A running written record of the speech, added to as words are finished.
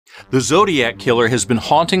The Zodiac Killer has been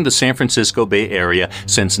haunting the San Francisco Bay Area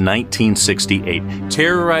since 1968,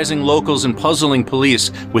 terrorizing locals and puzzling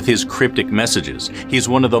police with his cryptic messages. He's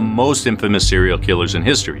one of the most infamous serial killers in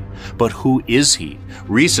history. But who is he?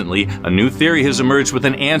 Recently, a new theory has emerged with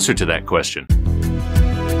an answer to that question.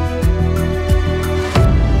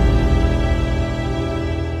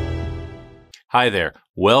 Hi there.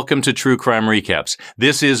 Welcome to True Crime Recaps.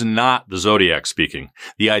 This is not the Zodiac speaking.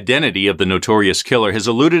 The identity of the notorious killer has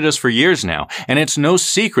eluded us for years now, and it's no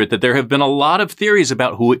secret that there have been a lot of theories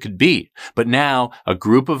about who it could be. But now, a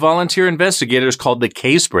group of volunteer investigators called the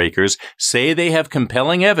Case Breakers say they have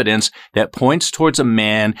compelling evidence that points towards a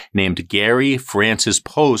man named Gary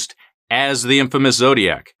Poste as the infamous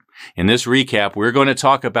Zodiac. In this recap, we're going to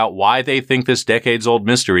talk about why they think this decades-old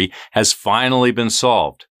mystery has finally been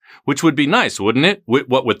solved. Which would be nice, wouldn't it?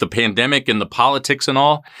 What with the pandemic and the politics and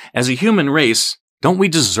all? As a human race, don't we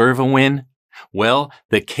deserve a win? Well,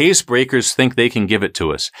 the Case Breakers think they can give it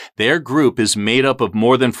to us. Their group is made up of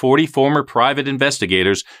more than 40 former private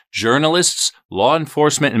investigators, journalists, law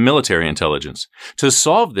enforcement, and military intelligence. To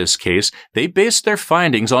solve this case, they based their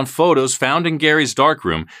findings on photos found in Gary's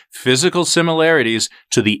darkroom, physical similarities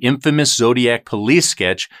to the infamous Zodiac police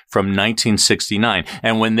sketch from 1969.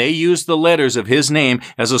 And when they used the letters of his name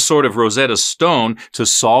as a sort of Rosetta Stone to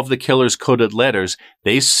solve the killer's coded letters,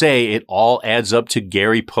 they say it all adds up to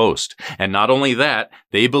Gary Poste. And not only that,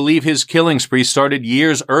 they believe his killing spree started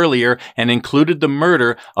years earlier and included the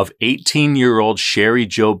murder of 18-year-old Cheri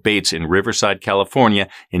Bates in Riverside, California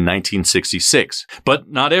in 1966.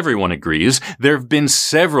 But not everyone agrees. There have been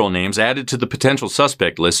several names added to the potential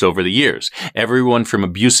suspect list over the years. Everyone from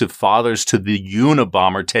abusive fathers to the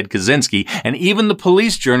Unabomber Ted Kaczynski, and even the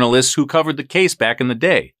police journalists who covered the case back in the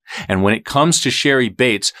day. And when it comes to Cheri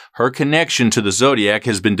Bates, her connection to the Zodiac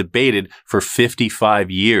has been debated for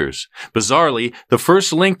 55 years. Bizarrely, the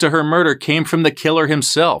first link to her murder came from the killer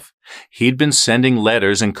himself. He'd been sending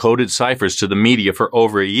letters and coded ciphers to the media for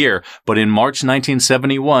over a year, but in March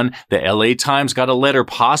 1971, the LA Times got a letter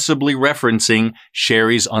possibly referencing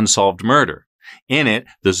Cheri's unsolved murder. In it,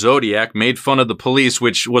 the Zodiac made fun of the police,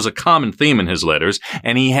 which was a common theme in his letters,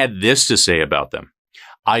 and he had this to say about them.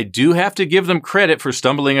 I do have to give them credit for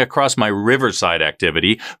stumbling across my Riverside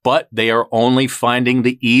activity, but they are only finding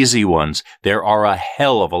the easy ones. There are a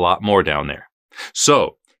hell of a lot more down there.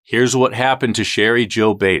 So, here's what happened to Cheri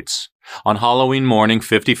Bates. On Halloween morning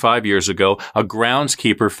 55 years ago, a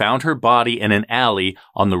groundskeeper found her body in an alley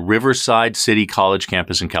on the Riverside City College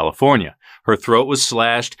campus in California. Her throat was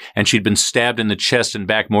slashed, and she'd been stabbed in the chest and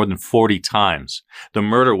back more than 40 times. The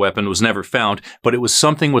murder weapon was never found, but it was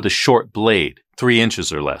something with a short blade, 3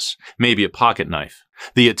 inches or less, maybe a pocket knife.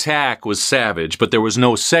 The attack was savage, but there was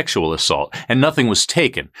no sexual assault, and nothing was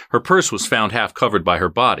taken. Her purse was found half covered by her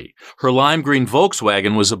body. Her lime green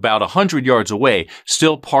Volkswagen was about 100 yards away,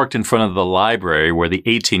 still parked in front of the library where the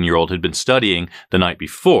 18-year-old had been studying the night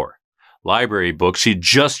before. Library books she'd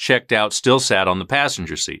just checked out still sat on the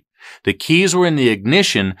passenger seat. The keys were in the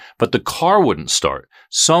ignition, but the car wouldn't start.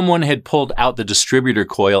 Someone had pulled out the distributor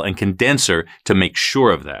coil and condenser to make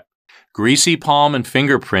sure of that. Greasy palm and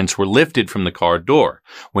fingerprints were lifted from the car door.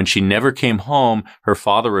 When she never came home, her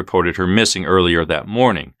father reported her missing earlier that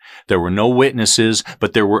morning. There were no witnesses,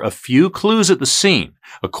 but there were a few clues at the scene.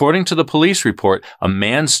 According to the police report, a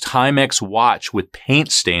man's Timex watch with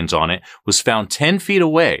paint stains on it was found 10 feet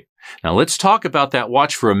away. Now let's talk about that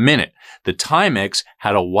watch for a minute. The Timex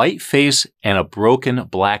had a white face and a broken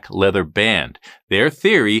black leather band. Their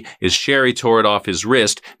theory is Cheri tore it off his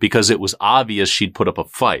wrist because it was obvious she'd put up a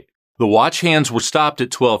fight. The watch hands were stopped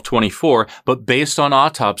at 12:24, but based on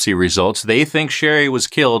autopsy results, they think Cheri was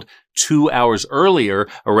killed 2 hours earlier,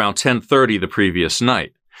 around 10:30 the previous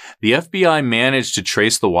night. The FBI managed to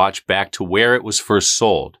trace the watch back to where it was first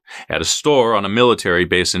sold, at a store on a military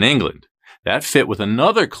base in England. That fit with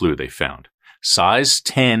another clue they found. Size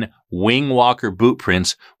 10 wing walker boot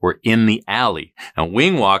prints were in the alley. Now,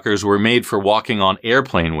 wing walkers were made for walking on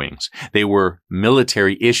airplane wings. They were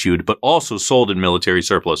military issued, but also sold in military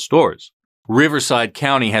surplus stores. Riverside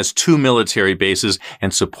County has 2 military bases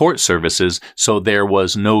and support services, so there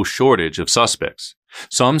was no shortage of suspects.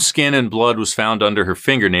 Some skin and blood was found under her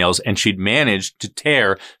fingernails, and she'd managed to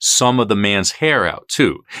tear some of the man's hair out,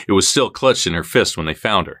 too. It was still clutched in her fist when they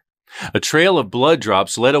found her. A trail of blood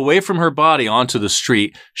drops led away from her body onto the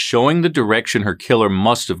street, showing the direction her killer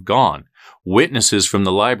must have gone. Witnesses from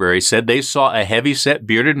the library said they saw a heavy-set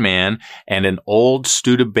bearded man and an old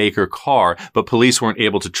Studebaker car, but police weren't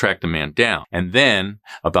able to track the man down. And then,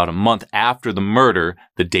 about a month after the murder,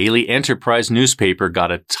 the Daily Enterprise newspaper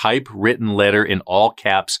got a typewritten letter in all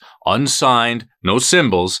caps, unsigned, no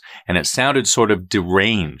symbols, and it sounded sort of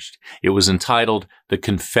deranged. It was entitled The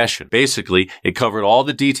Confession. Basically, it covered all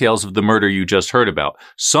the details of the murder you just heard about,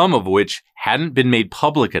 some of which hadn't been made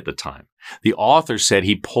public at the time. The author said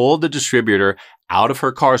he pulled the distributor out of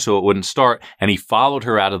her car so it wouldn't start, and he followed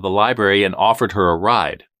her out of the library and offered her a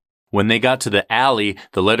ride. When they got to the alley,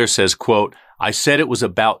 the letter says, quote, "I said it was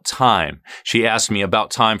about time. She asked me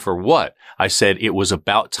about time for what? I said it was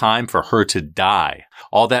about time for her to die."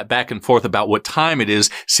 All that back and forth about what time it is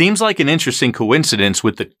seems like an interesting coincidence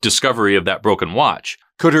with the discovery of that broken watch.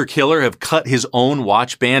 Could her killer have cut his own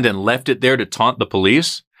watch band and left it there to taunt the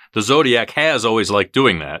police? The Zodiac has always liked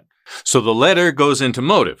doing that. So the letter goes into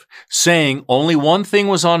motive, saying only one thing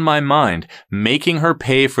was on my mind, making her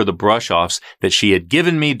pay for the brush-offs that she had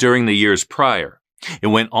given me during the years prior. It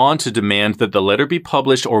went on to demand that the letter be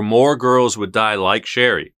published or more girls would die like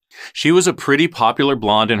Cheri. She was a pretty popular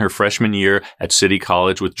blonde in her freshman year at City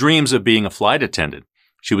College with dreams of being a flight attendant.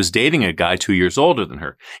 She was dating a guy 2 years older than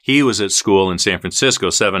her. He was at school in San Francisco,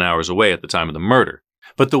 7 hours away at the time of the murder.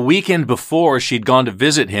 But the weekend before, she'd gone to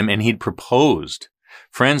visit him and he'd proposed.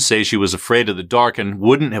 Friends say she was afraid of the dark and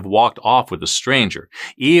wouldn't have walked off with a stranger,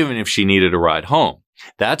 even if she needed a ride home.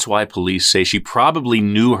 That's why police say she probably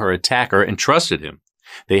knew her attacker and trusted him.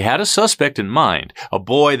 They had a suspect in mind, a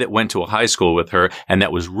boy that went to a high school with her and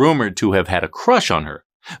that was rumored to have had a crush on her.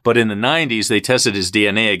 But in the 90s, they tested his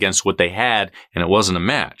DNA against what they had, and it wasn't a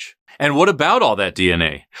match. And what about all that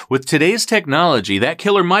DNA? With today's technology, that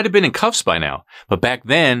killer might have been in cuffs by now. But back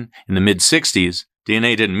then, in the mid-60s,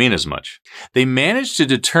 DNA didn't mean as much. They managed to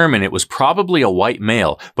determine it was probably a white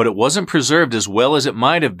male, but it wasn't preserved as well as it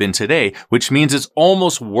might have been today, which means it's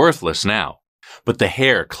almost worthless now. But the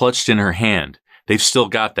hair clutched in her hand, they've still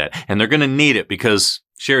got that, and they're going to need it because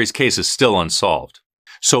Cheri's case is still unsolved.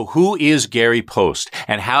 So who is Gary Poste,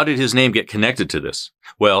 and how did his name get connected to this?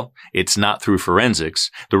 Well, it's not through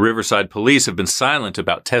forensics. The Riverside police have been silent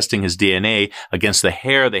about testing his DNA against the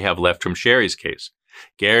hair they have left from Cheri's case.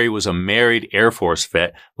 Gary was a married Air Force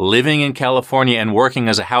vet living in California and working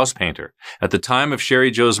as a house painter. At the time of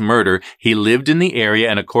Cheri Jo's murder, he lived in the area,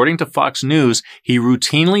 and according to Fox News, he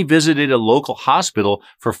routinely visited a local hospital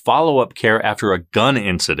for follow-up care after a gun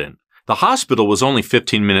incident. The hospital was only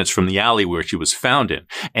 15 minutes from the alley where she was found in.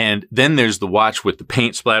 And then there's the watch with the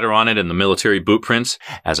paint splatter on it and the military boot prints.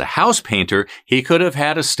 As a house painter, he could have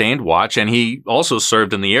had a stained watch, and he also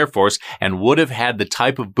served in the Air Force and would have had the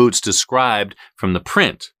type of boots described from the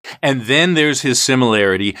print. And then there's his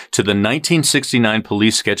similarity to the 1969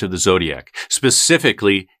 police sketch of the Zodiac,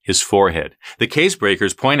 specifically his forehead. The case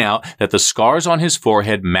breakers point out that the scars on his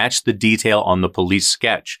forehead match the detail on the police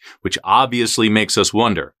sketch, which obviously makes us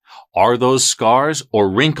wonder, are those scars or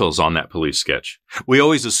wrinkles on that police sketch? We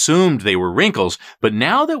always assumed they were wrinkles, but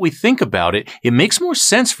now that we think about it, it makes more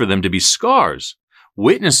sense for them to be scars.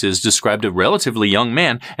 Witnesses described a relatively young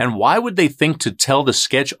man, and why would they think to tell the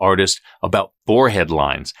sketch artist about forehead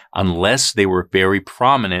lines unless they were very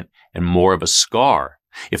prominent and more of a scar?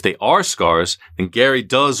 If they are scars, then Gary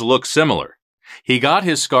does look similar. He got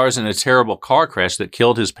his scars in a terrible car crash that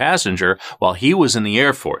killed his passenger while he was in the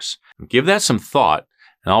Air Force. Give that some thought,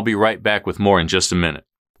 and I'll be right back with more in just a minute.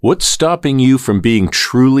 What's stopping you from being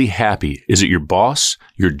truly happy? Is it your boss,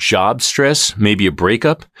 your job stress, maybe a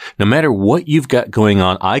breakup? No matter what you've got going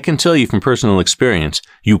on, I can tell you from personal experience,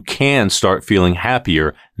 you can start feeling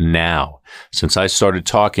happier now. Since I started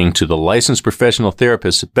talking to the licensed professional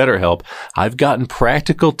therapist at BetterHelp, I've gotten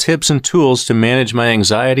practical tips and tools to manage my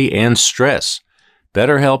anxiety and stress.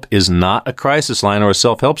 BetterHelp is not a crisis line or a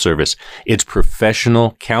self-help service. It's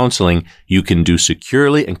professional counseling you can do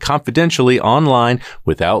securely and confidentially online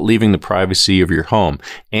without leaving the privacy of your home.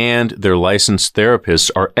 And their licensed therapists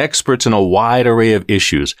are experts in a wide array of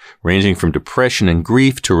issues, ranging from depression and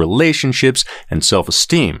grief to relationships and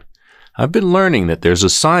self-esteem. I've been learning that there's a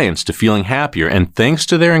science to feeling happier, and thanks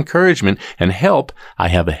to their encouragement and help, I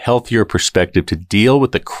have a healthier perspective to deal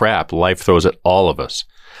with the crap life throws at all of us.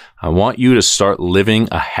 I want you to start living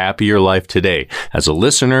a happier life today. As a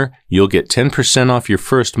listener, you'll get 10% off your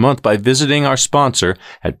first month by visiting our sponsor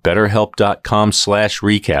at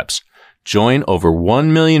BetterHelp.com/recaps. Join over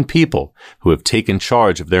 1 million people who have taken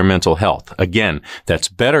charge of their mental health. Again, that's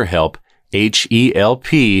BetterHelp,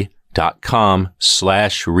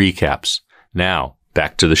 HELP.com/recaps. Now,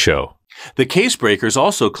 back to the show. The case breakers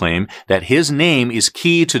also claim that his name is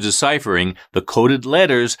key to deciphering the coded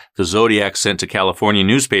letters the Zodiac sent to California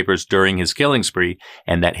newspapers during his killing spree,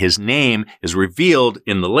 and that his name is revealed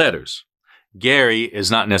in the letters. Gary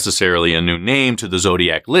is not necessarily a new name to the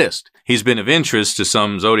Zodiac list. He's been of interest to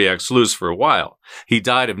some Zodiac sleuths for a while. He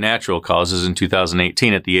died of natural causes in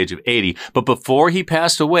 2018 at the age of 80, but before he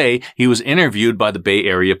passed away, he was interviewed by the Bay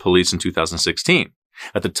Area Police in 2016.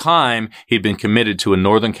 At the time, he'd been committed to a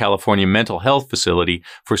Northern California mental health facility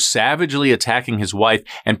for savagely attacking his wife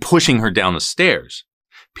and pushing her down the stairs.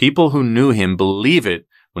 People who knew him believe it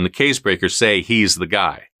when the casebreakers say he's the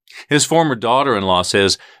guy. His former daughter-in-law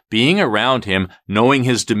says being around him, knowing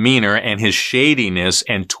his demeanor and his shadiness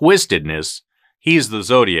and twistedness, he's the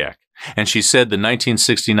Zodiac. And she said the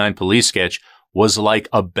 1969 police sketch was like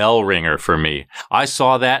a bell ringer for me. I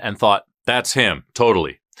saw that and thought, that's him,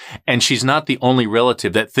 totally. And she's not the only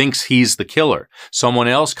relative that thinks he's the killer. Someone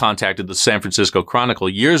else contacted the San Francisco Chronicle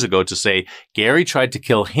years ago to say Gary tried to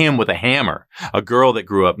kill him with a hammer. A girl that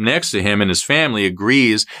grew up next to him and his family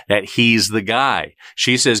agrees that he's the guy.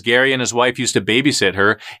 She says Gary and his wife used to babysit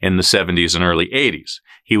her in the 70s and early 80s.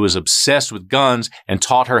 He was obsessed with guns and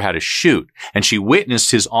taught her how to shoot, and she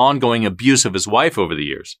witnessed his ongoing abuse of his wife over the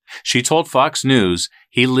years. She told Fox News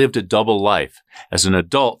he lived a double life. As an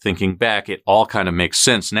adult, thinking back, it all kind of makes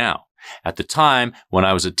sense now. At the time, when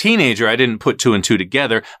I was a teenager, I didn't put two and two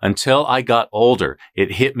together until I got older.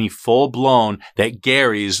 It hit me full-blown that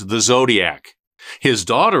Gary's the Zodiac. His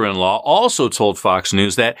daughter-in-law also told Fox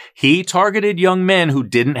News that he targeted young men who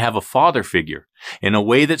didn't have a father figure in a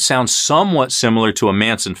way that sounds somewhat similar to a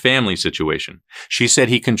Manson family situation. She said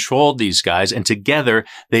he controlled these guys, and together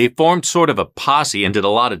they formed sort of a posse and did a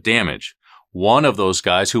lot of damage. One of those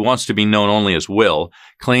guys, who wants to be known only as Will,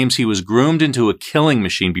 claims he was groomed into a killing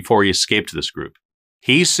machine before he escaped this group.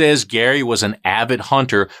 He says Gary was an avid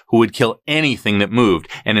hunter who would kill anything that moved,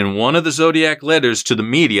 and in one of the Zodiac letters to the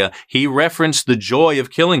media, he referenced the joy of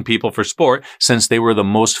killing people for sport since they were the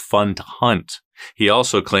most fun to hunt. He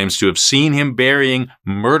also claims to have seen him burying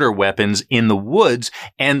murder weapons in the woods,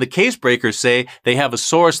 and the casebreakers say they have a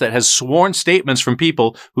source that has sworn statements from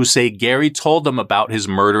people who say Gary told them about his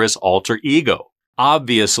murderous alter ego.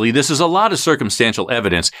 Obviously, this is a lot of circumstantial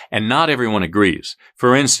evidence, and not everyone agrees.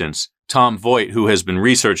 For instance, Tom Voigt, who has been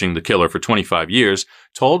researching the killer for 25 years,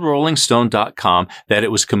 told RollingStone.com that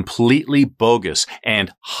it was completely bogus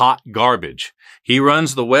and hot garbage. He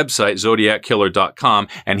runs the website ZodiacKiller.com,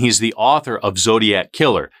 and he's the author of Zodiac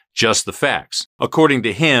Killer, Just the Facts. According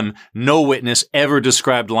to him, no witness ever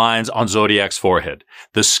described lines on Zodiac's forehead.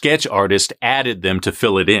 The sketch artist added them to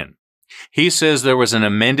fill it in. He says there was an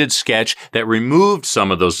amended sketch that removed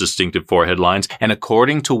some of those distinctive forehead lines, and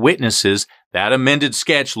according to witnesses, that amended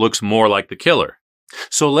sketch looks more like the killer.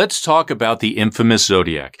 So let's talk about the infamous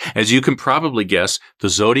Zodiac. As you can probably guess, the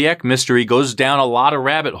Zodiac mystery goes down a lot of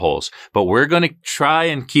rabbit holes, but we're going to try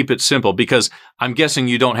and keep it simple because I'm guessing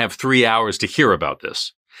you don't have 3 hours to hear about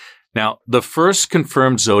this. Now, the first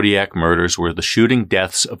confirmed Zodiac murders were the shooting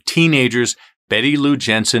deaths of teenagers Betty Lou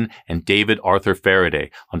Jensen and David Arthur Faraday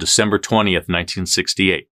on December 20th,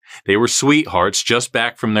 1968. They were sweethearts just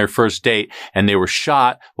back from their first date, and they were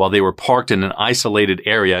shot while they were parked in an isolated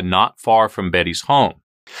area not far from Betty's home.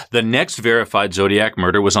 The next verified Zodiac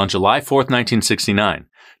murder was on July 4th, 1969.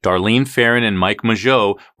 Darlene Ferrin and Mike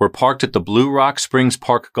Mageau were parked at the Blue Rock Springs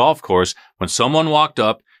Park golf course when someone walked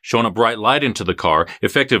up, shone a bright light into the car,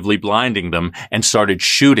 effectively blinding them, and started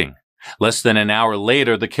shooting. Less than an hour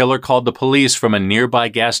later, the killer called the police from a nearby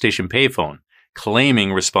gas station payphone,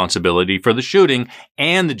 claiming responsibility for the shooting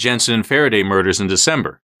and the Jensen and Faraday murders in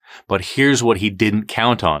December. But here's what he didn't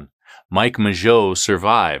count on. Mike Mageau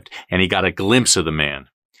survived, and he got a glimpse of the man.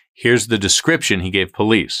 Here's the description he gave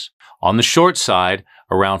police. On the short side,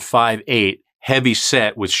 around 5'8", heavy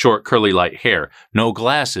set with short curly light hair, no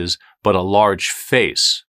glasses, but a large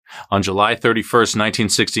face. On July 31st,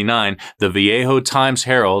 1969, the Viejo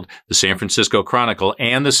Times-Herald, the San Francisco Chronicle,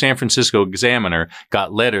 and the San Francisco Examiner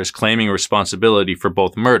got letters claiming responsibility for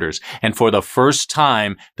both murders, and for the first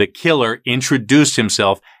time, the killer introduced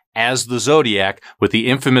himself as the Zodiac with the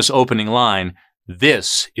infamous opening line,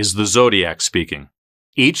 "This is the Zodiac speaking."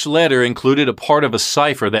 Each letter included a part of a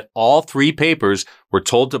cipher that all three papers were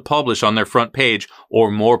told to publish on their front page,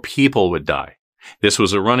 or more people would die. This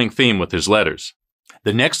was a running theme with his letters.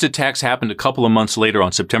 The next attacks happened a couple of months later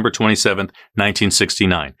on September 27th,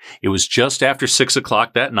 1969. It was just after 6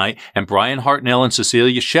 o'clock that night, and Brian Hartnell and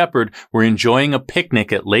Cecilia Shepard were enjoying a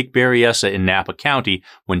picnic at Lake Berryessa in Napa County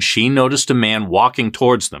when she noticed a man walking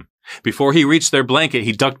towards them. Before he reached their blanket,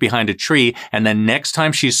 he ducked behind a tree, and the next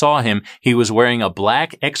time she saw him, he was wearing a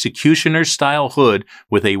black executioner-style hood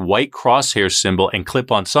with a white crosshair symbol and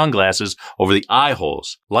clip-on sunglasses over the eye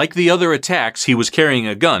holes. Like the other attacks, he was carrying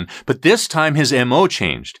a gun, but this time his MO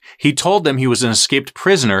changed. He told them he was an escaped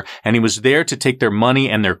prisoner, and he was there to take their money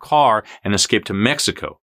and their car and escape to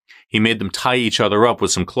Mexico. He made them tie each other up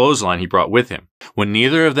with some clothesline he brought with him. When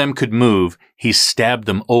neither of them could move, he stabbed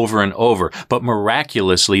them over and over, but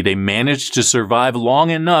miraculously they managed to survive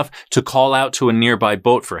long enough to call out to a nearby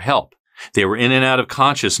boat for help. They were in and out of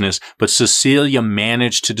consciousness, but Cecilia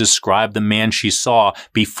managed to describe the man she saw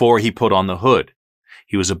before he put on the hood.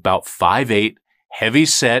 He was about 5'8",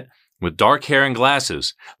 heavy-set, with dark hair and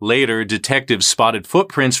glasses. Later, detectives spotted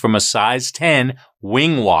footprints from a size 10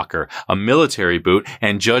 wing walker, a military boot,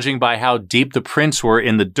 and judging by how deep the prints were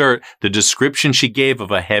in the dirt, the description she gave of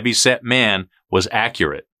a heavy-set man was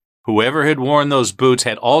accurate. Whoever had worn those boots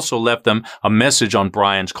had also left them a message on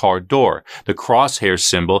Brian's car door. The crosshair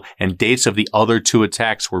symbol and dates of the other 2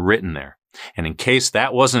 attacks were written there. And in case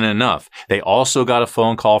that wasn't enough, they also got a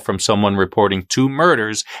phone call from someone reporting 2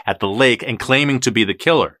 murders at the lake and claiming to be the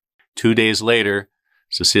killer. 2 days later,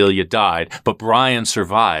 Cecilia died, but Brian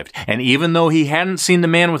survived, and even though he hadn't seen the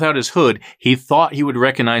man without his hood, he thought he would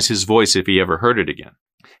recognize his voice if he ever heard it again.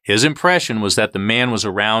 His impression was that the man was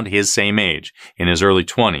around his same age, in his early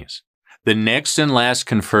 20s. The next and last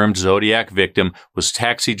confirmed Zodiac victim was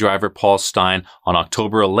taxi driver Paul Stine on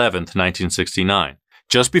October 11, 1969.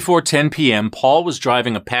 Just before 10 p.m., Paul was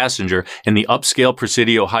driving a passenger in the upscale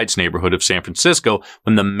Presidio Heights neighborhood of San Francisco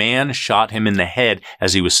when the man shot him in the head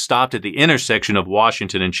as he was stopped at the intersection of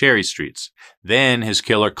Washington and Cheri Streets. Then his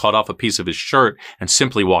killer cut off a piece of his shirt and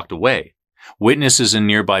simply walked away. Witnesses in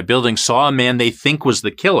nearby buildings saw a man they think was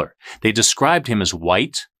the killer. They described him as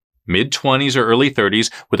white, mid-20s or early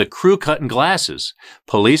 30s, with a crew cut and glasses.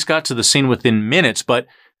 Police got to the scene within minutes, but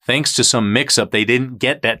thanks to some mix-up, they didn't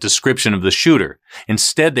get that description of the shooter.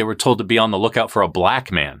 Instead, they were told to be on the lookout for a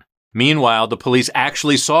black man. Meanwhile, the police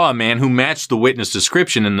actually saw a man who matched the witness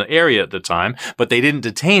description in the area at the time, but they didn't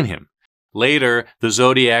detain him. Later, the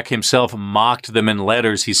Zodiac himself mocked them in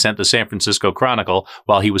letters he sent the San Francisco Chronicle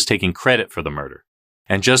while he was taking credit for the murder.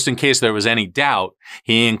 And just in case there was any doubt,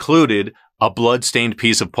 he included a blood-stained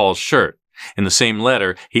piece of Paul's shirt. In the same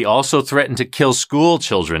letter, he also threatened to kill school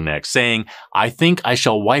children next, saying, "I think I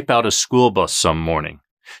shall wipe out a school bus some morning.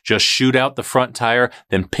 Just shoot out the front tire,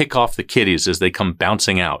 then pick off the kiddies as they come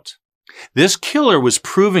bouncing out." This killer was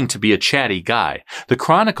proving to be a chatty guy. The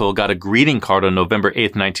Chronicle got a greeting card on November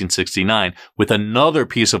 8, 1969, with another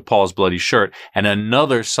piece of Paul's bloody shirt and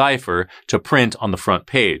another cipher to print on the front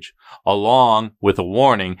page, along with a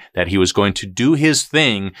warning that he was going to do his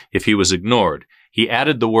thing if he was ignored. He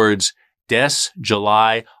added the words, Des,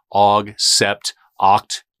 July, Aug, Sept,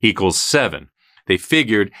 Oct equals 7. They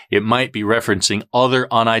figured it might be referencing other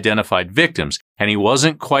unidentified victims, and he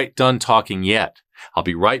wasn't quite done talking yet. I'll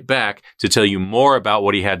be right back to tell you more about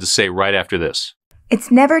what he had to say right after this.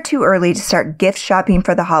 It's never too early to start gift shopping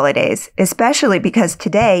for the holidays, especially because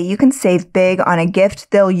today you can save big on a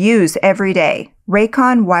gift they'll use every day.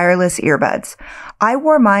 Raycon wireless earbuds. I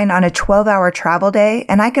wore mine on a 12-hour travel day,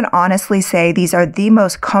 and I can honestly say these are the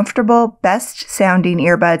most comfortable, best-sounding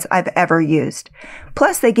earbuds I've ever used.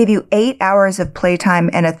 Plus, they give you 8 hours of playtime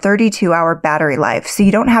and a 32-hour battery life, so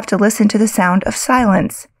you don't have to listen to the sound of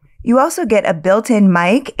silence. You also get a built-in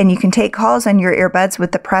mic, and you can take calls on your earbuds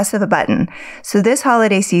with the press of a button. So this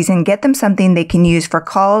holiday season, get them something they can use for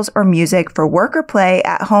calls or music for work or play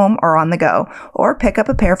at home or on the go, or pick up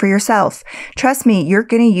a pair for yourself. Trust me, you're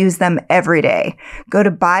going to use them every day. Go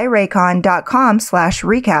to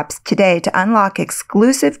buyraycon.com/recaps today to unlock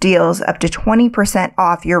exclusive deals up to 20%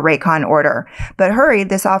 off your Raycon order. But hurry,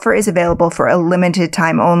 this offer is available for a limited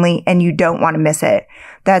time only, and you don't want to miss it.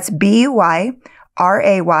 That's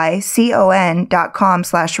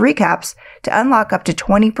BUYRAYCON.com/recaps to unlock up to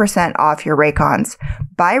 20% off your Raycons.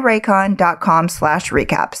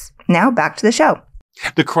 Buyraycon.com/recaps. Now back to the show.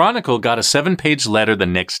 The Chronicle got a 7-page letter the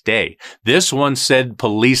next day. This one said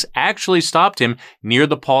police actually stopped him near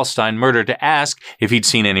the Paul Stine murder to ask if he'd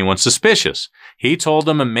seen anyone suspicious. He told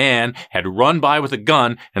them a man had run by with a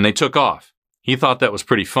gun and they took off. He thought that was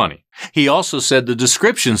pretty funny. He also said the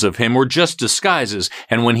descriptions of him were just disguises,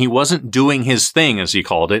 and when he wasn't doing his thing, as he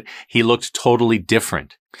called it, he looked totally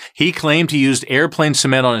different. He claimed he used airplane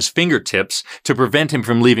cement on his fingertips to prevent him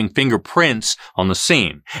from leaving fingerprints on the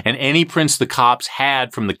scene, and any prints the cops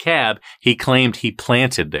had from the cab, he claimed he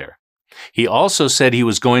planted there. He also said he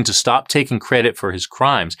was going to stop taking credit for his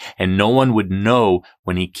crimes, and no one would know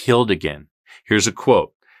when he killed again. Here's a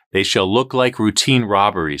quote. They shall look like routine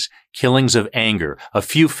robberies, killings of anger, a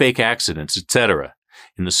few fake accidents, etc.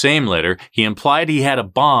 In the same letter, he implied he had a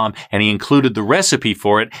bomb and he included the recipe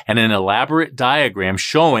for it and an elaborate diagram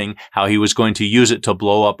showing how he was going to use it to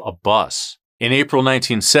blow up a bus. In April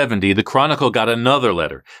 1970, the Chronicle got another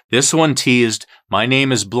letter. This one teased, "My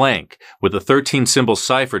name is blank," with a 13-symbol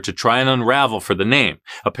cipher to try and unravel for the name.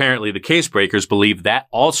 Apparently, the case breakers believe that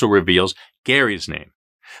also reveals Gary's name.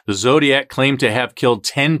 The Zodiac claimed to have killed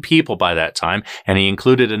 10 people by that time, and he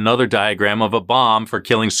included another diagram of a bomb for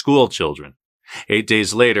killing school children. 8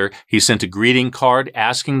 days later, he sent a greeting card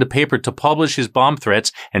asking the paper to publish his bomb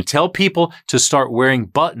threats and tell people to start wearing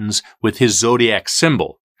buttons with his Zodiac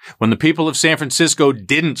symbol. When the people of San Francisco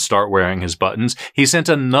didn't start wearing his buttons, he sent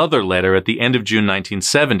another letter at the end of June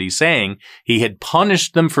 1970 saying he had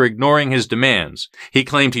punished them for ignoring his demands. He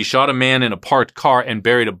claimed he shot a man in a parked car and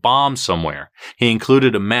buried a bomb somewhere. He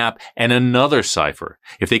included a map and another cipher.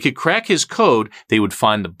 If they could crack his code, they would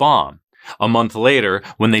find the bomb. A month later,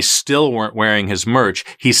 when they still weren't wearing his merch,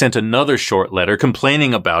 he sent another short letter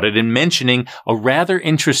complaining about it and mentioning a rather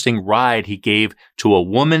interesting ride he gave to a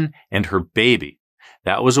woman and her baby.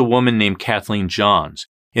 That was a woman named Kathleen Johns.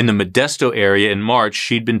 In the Modesto area in March,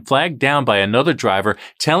 she'd been flagged down by another driver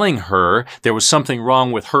telling her there was something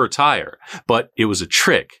wrong with her tire. But it was a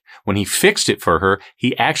trick. When he fixed it for her,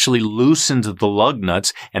 he actually loosened the lug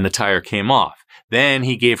nuts and the tire came off. Then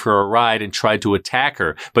he gave her a ride and tried to attack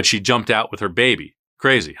her, but she jumped out with her baby.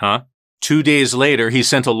 Crazy, huh? 2 days later, he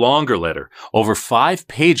sent a longer letter. Over 5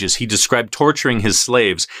 pages, he described torturing his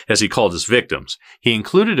slaves, as he called his victims. He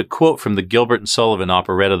included a quote from the Gilbert and Sullivan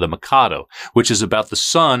operetta The Mikado, which is about the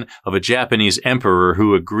son of a Japanese emperor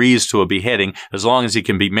who agrees to a beheading as long as he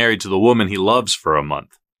can be married to the woman he loves for a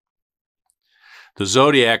month. The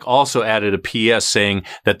Zodiac also added a PS saying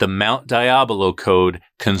that the Mount Diabolo code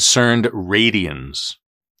concerned radians.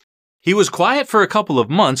 He was quiet for a couple of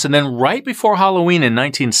months, and then right before Halloween in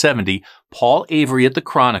 1970, Paul Avery at the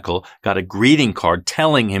Chronicle got a greeting card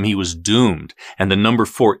telling him he was doomed, and the number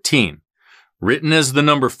 14. Written as the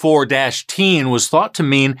number 4-teen was thought to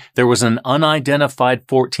mean there was an unidentified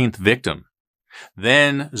 14th victim.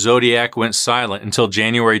 Then Zodiac went silent until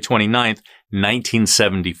January 29,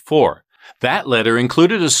 1974. That letter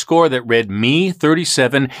included a score that read Me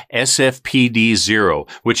 37 SFPD 0,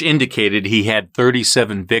 which indicated he had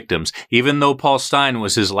 37 victims, even though Paul Stine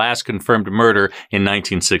was his last confirmed murder in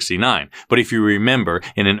 1969. But if you remember,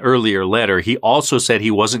 in an earlier letter, he also said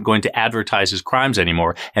he wasn't going to advertise his crimes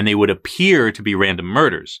anymore, and they would appear to be random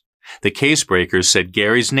murders. The case breakers said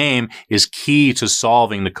Gary's name is key to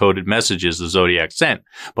solving the coded messages the Zodiac sent,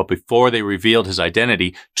 but before they revealed his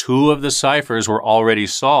identity, 2 of the ciphers were already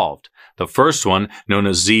solved. The first one, known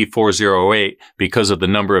as Z408, because of the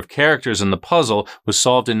number of characters in the puzzle, was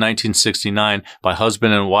solved in 1969 by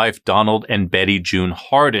husband and wife Donald and Betty June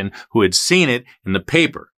Hardin, who had seen it in the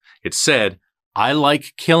paper. It said, "I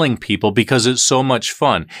like killing people because it's so much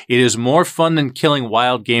fun. It is more fun than killing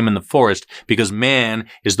wild game in the forest because man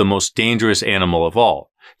is the most dangerous animal of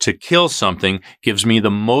all. To kill something gives me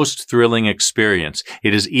the most thrilling experience.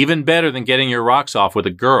 It is even better than getting your rocks off with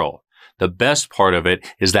a girl. The best part of it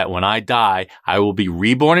is that when I die, I will be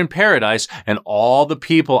reborn in paradise and all the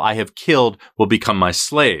people I have killed will become my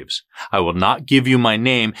slaves. I will not give you my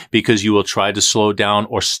name because you will try to slow down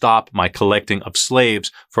or stop my collecting of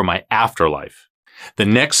slaves for my afterlife." The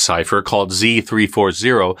next cipher, called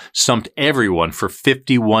Z340, stumped everyone for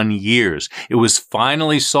 51 years. It was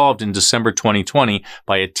finally solved in December 2020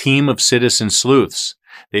 by a team of citizen sleuths.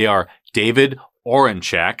 They are David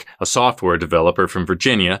Orenchak, a software developer from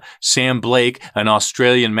Virginia, Sam Blake, an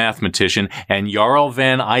Australian mathematician, and Jarl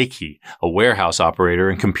van Eyck, a warehouse operator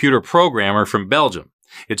and computer programmer from Belgium.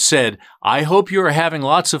 It said, "I hope you are having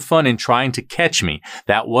lots of fun in trying to catch me.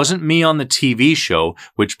 That wasn't me on the TV show,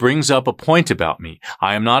 which brings up a point about me.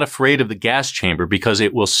 I am not afraid of the gas chamber because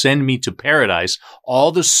it will send me to paradise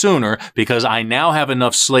all the sooner because I now have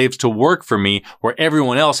enough slaves to work for me where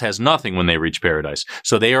everyone else has nothing when they reach paradise.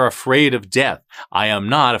 So they are afraid of death. I am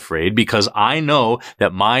not afraid because I know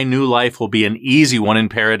that my new life will be an easy one in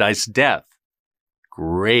paradise death."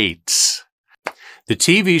 Great. The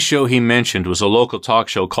TV show he mentioned was a local talk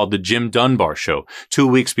show called The Jim Dunbar Show. 2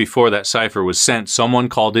 weeks before that cipher was sent, someone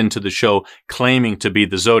called into the show claiming to be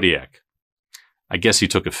the Zodiac. I guess he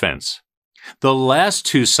took offense. The last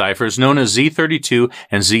 2 ciphers, known as Z32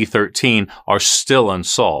 and Z13, are still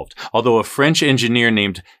unsolved, although a French engineer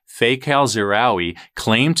named Faisal Ziraoui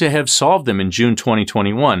claimed to have solved them in June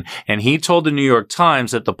 2021, and he told the New York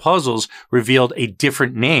Times that the puzzles revealed a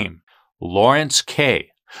different name, Lawrence K.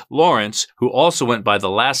 Lawrence, who also went by the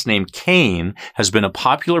last name Kane, has been a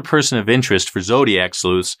popular person of interest for Zodiac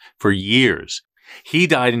sleuths for years. He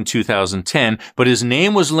died in 2010, but his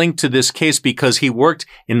name was linked to this case because he worked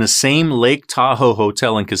in the same Lake Tahoe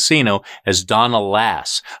hotel and casino as Donna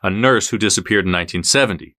Lass, a nurse who disappeared in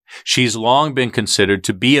 1970. She's long been considered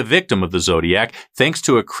to be a victim of the Zodiac thanks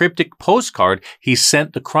to a cryptic postcard he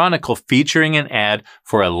sent the Chronicle featuring an ad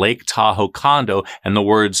for a Lake Tahoe condo and the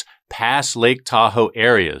words, "Past Lake Tahoe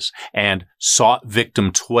areas," and "Sought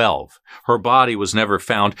Victim 12. Her body was never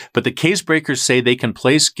found, but the case breakers say they can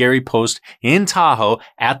place Gary Poste in Tahoe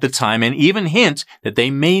at the time and even hint that they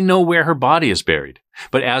may know where her body is buried.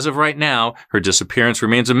 But as of right now, her disappearance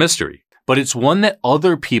remains a mystery. But it's one that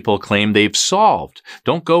other people claim they've solved.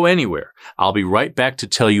 Don't go anywhere. I'll be right back to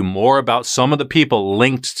tell you more about some of the people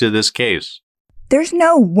linked to this case. There's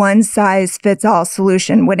no one-size-fits-all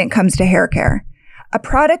solution when it comes to hair care. A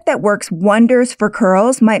product that works wonders for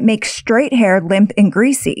curls might make straight hair limp and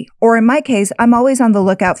greasy. Or in my case, I'm always on the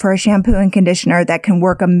lookout for a shampoo and conditioner that can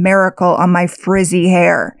work a miracle on my frizzy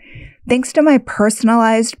hair. Thanks to my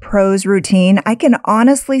personalized Prose routine, I can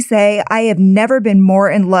honestly say I have never been more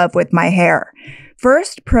in love with my hair.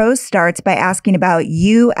 First, Prose starts by asking about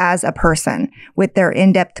you as a person with their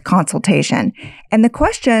in-depth consultation. And the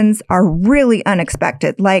questions are really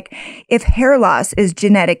unexpected, like if hair loss is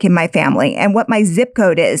genetic in my family and what my zip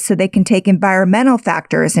code is so they can take environmental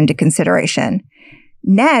factors into consideration.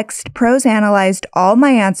 Next, Prose analyzed all my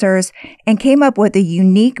answers and came up with a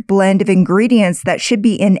unique blend of ingredients that should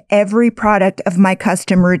be in every product of my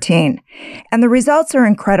custom routine. And the results are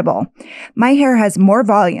incredible. My hair has more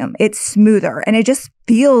volume, it's smoother, and it just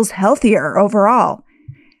feels healthier overall.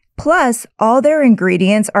 Plus, all their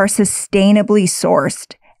ingredients are sustainably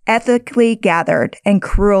sourced, ethically gathered, and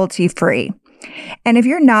cruelty-free. And if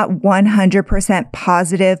you're not 100%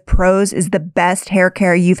 positive Prose is the best hair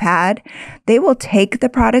care you've had, they will take the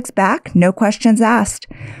products back, no questions asked.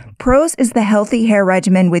 Prose is the healthy hair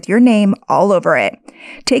regimen with your name all over it.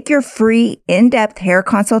 Take your free in-depth hair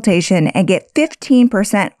consultation and get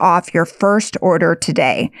 15% off your first order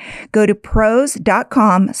today. Go to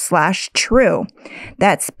prose.com/true.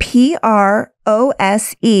 That's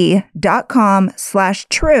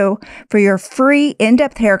prose.com/true for your free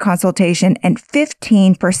in-depth hair consultation and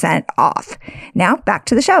 15% off. Now back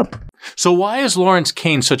to the show. So why is Lawrence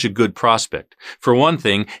Kane such a good prospect? For one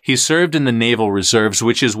thing, he served in the Naval Reserves,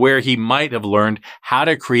 which is where he might have learned how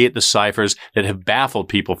to create the ciphers that have baffled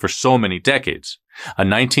people for so many decades. A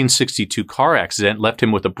 1962 car accident left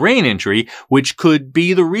him with a brain injury, which could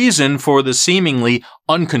be the reason for the seemingly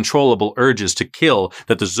uncontrollable urges to kill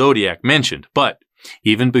that the Zodiac mentioned. But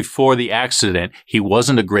even before the accident, he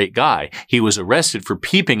wasn't a great guy. He was arrested for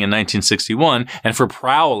peeping in 1961 and for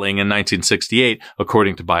prowling in 1968,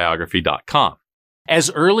 according to biography.com.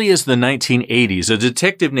 As early as the 1980s, a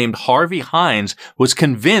detective named Harvey Hines was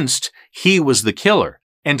convinced he was the killer,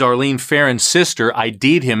 and Darlene Farron's sister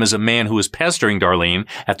ID'd him as a man who was pestering Darlene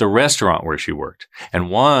at the restaurant where she worked.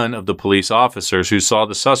 And one of the police officers who saw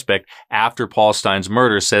the suspect after Paul Stine's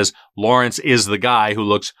murder says Lawrence is the guy who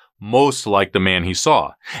looks most like the man he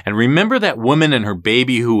saw. And remember that woman and her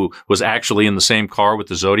baby who was actually in the same car with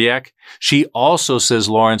the Zodiac? She also says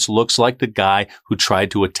Lawrence looks like the guy who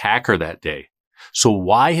tried to attack her that day. So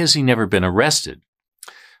why has he never been arrested?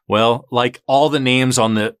 Well, like all the names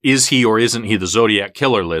on the is he or isn't he the Zodiac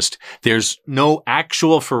Killer list, there's no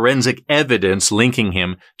actual forensic evidence linking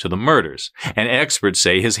him to the murders. And experts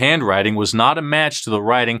say his handwriting was not a match to the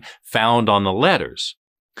writing found on the letters.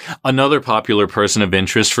 Another popular person of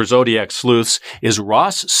interest for Zodiac sleuths is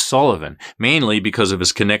Ross Sullivan, mainly because of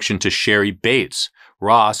his connection to Cheri Bates.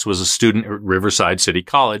 Ross was a student at Riverside City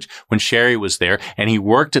College when Cheri was there, and he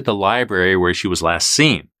worked at the library where she was last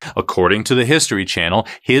seen. According to the History Channel,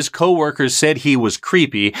 his co-workers said he was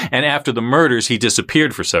creepy, and after the murders, he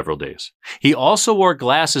disappeared for several days. He also wore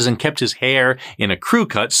glasses and kept his hair in a crew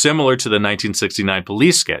cut similar to the 1969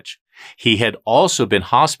 police sketch. He had also been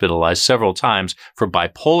hospitalized several times for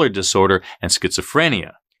bipolar disorder and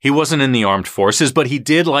schizophrenia. He wasn't in the armed forces, but he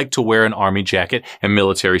did like to wear an army jacket and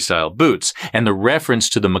military-style boots, and the reference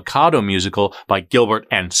to the Mikado musical by Gilbert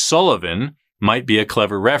and Sullivan might be a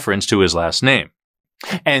clever reference to his last name.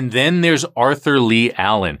 And then there's Arthur Lee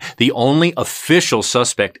Allen, the only official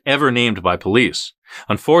suspect ever named by police.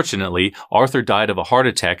 Unfortunately, Arthur died of a heart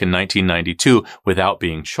attack in 1992 without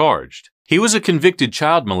being charged. He was a convicted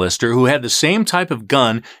child molester who had the same type of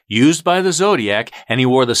gun used by the Zodiac, and he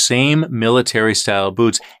wore the same military-style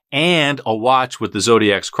boots and a watch with the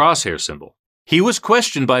Zodiac's crosshair symbol. He was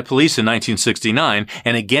questioned by police in 1969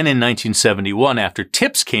 and again in 1971 after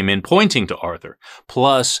tips came in pointing to Arthur.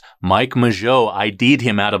 Plus, Mike Mageau ID'd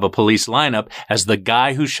him out of a police lineup as the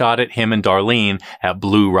guy who shot at him and Darlene at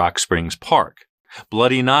Blue Rock Springs Park.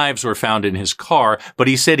 Bloody knives were found in his car, but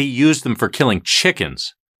he said he used them for killing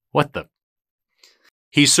chickens. What the?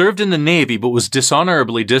 He served in the Navy but was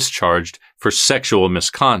dishonorably discharged for sexual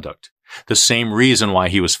misconduct, the same reason why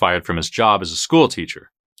he was fired from his job as a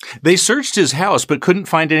schoolteacher. They searched his house but couldn't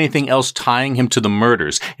find anything else tying him to the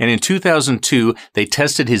murders, and in 2002, they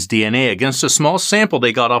tested his DNA against a small sample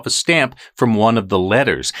they got off a stamp from one of the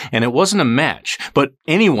letters, and it wasn't a match, but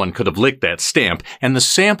anyone could have licked that stamp, and the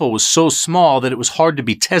sample was so small that it was hard to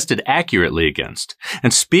be tested accurately against.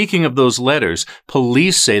 And speaking of those letters,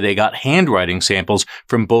 police say they got handwriting samples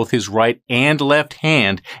from both his right and left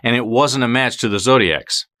hand, and it wasn't a match to the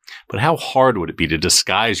Zodiac's. But how hard would it be to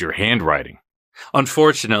disguise your handwriting?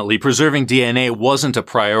 Unfortunately, preserving DNA wasn't a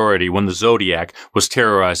priority when the Zodiac was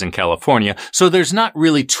terrorizing California, so there's not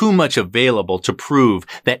really too much available to prove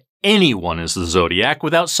that anyone is the Zodiac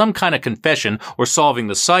without some kind of confession or solving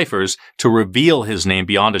the ciphers to reveal his name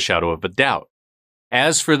beyond a shadow of a doubt.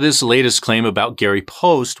 As for this latest claim about Gary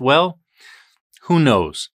Poste, well, who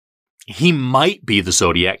knows? He might be the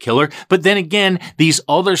Zodiac Killer, but then again, these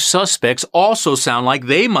other suspects also sound like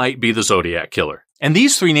they might be the Zodiac Killer. And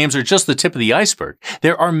these three names are just the tip of the iceberg.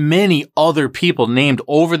 There are many other people named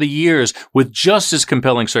over the years with just as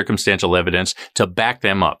compelling circumstantial evidence to back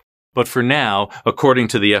them up. But for now, according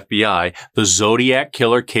to the FBI, the Zodiac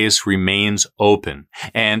Killer case remains open.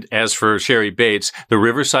 And as for Cheri Bates, the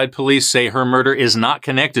Riverside police say her murder is not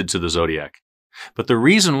connected to the Zodiac. But the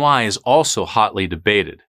reason why is also hotly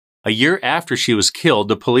debated. A year after she was killed,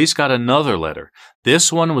 the police got another letter.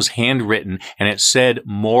 This one was handwritten, and it said,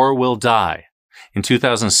 "More will die." In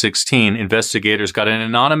 2016, investigators got an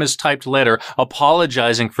anonymous typed letter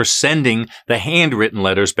apologizing for sending the handwritten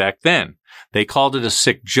letters back then. They called it a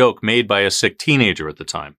sick joke made by a sick teenager at the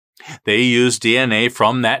time. They used DNA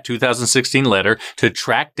from that 2016 letter to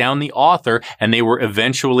track down the author, and they were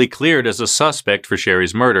eventually cleared as a suspect for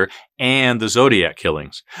Cheri's murder and the Zodiac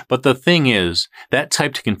killings. But the thing is, that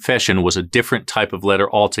typed confession was a different type of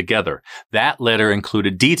letter altogether. That letter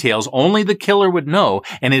included details only the killer would know,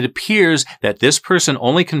 and it appears that this person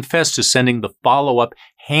only confessed to sending the follow-up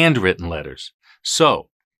handwritten letters. So,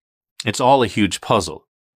 it's all a huge puzzle.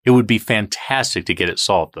 It would be fantastic to get it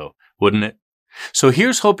solved, though, wouldn't it? So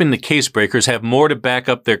here's hoping the case breakers have more to back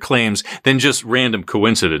up their claims than just random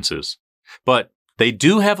coincidences. But they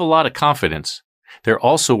do have a lot of confidence. They're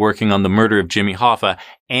also working on the murder of Jimmy Hoffa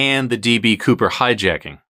and the D.B. Cooper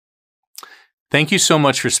hijacking. Thank you so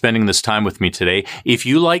much for spending this time with me today. If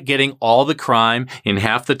you like getting all the crime in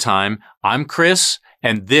half the time, I'm Chris,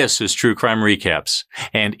 and this is True Crime Recaps.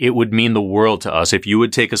 And it would mean the world to us if you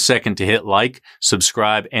would take a second to hit like,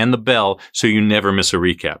 subscribe, and the bell so you never miss a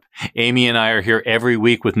recap. Amy and I are here every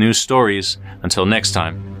week with new stories. Until next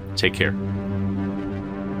time, take care.